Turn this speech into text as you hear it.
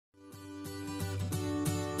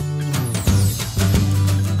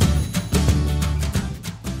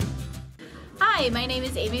Hi, my name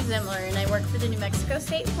is Amy Zimler and I work for the New Mexico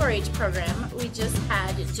State 4-H program. We just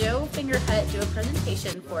had Joe Fingerhut do a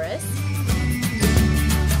presentation for us.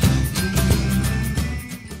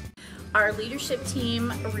 Our leadership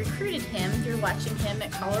team recruited him through watching him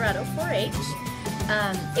at Colorado 4-H.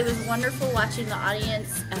 It was wonderful watching the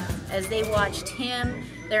audience as they watched him,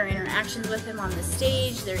 their interactions with him on the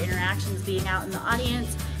stage, their interactions being out in the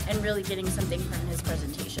audience, and really getting something from his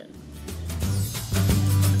presentation.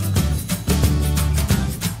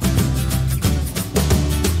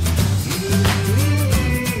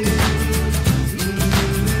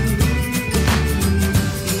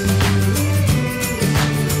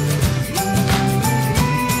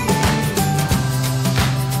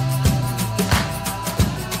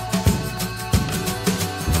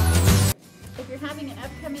 If you're having an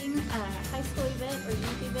upcoming high school event or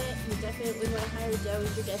youth event, you definitely want to hire Joe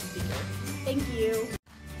as your guest speaker. Thank you.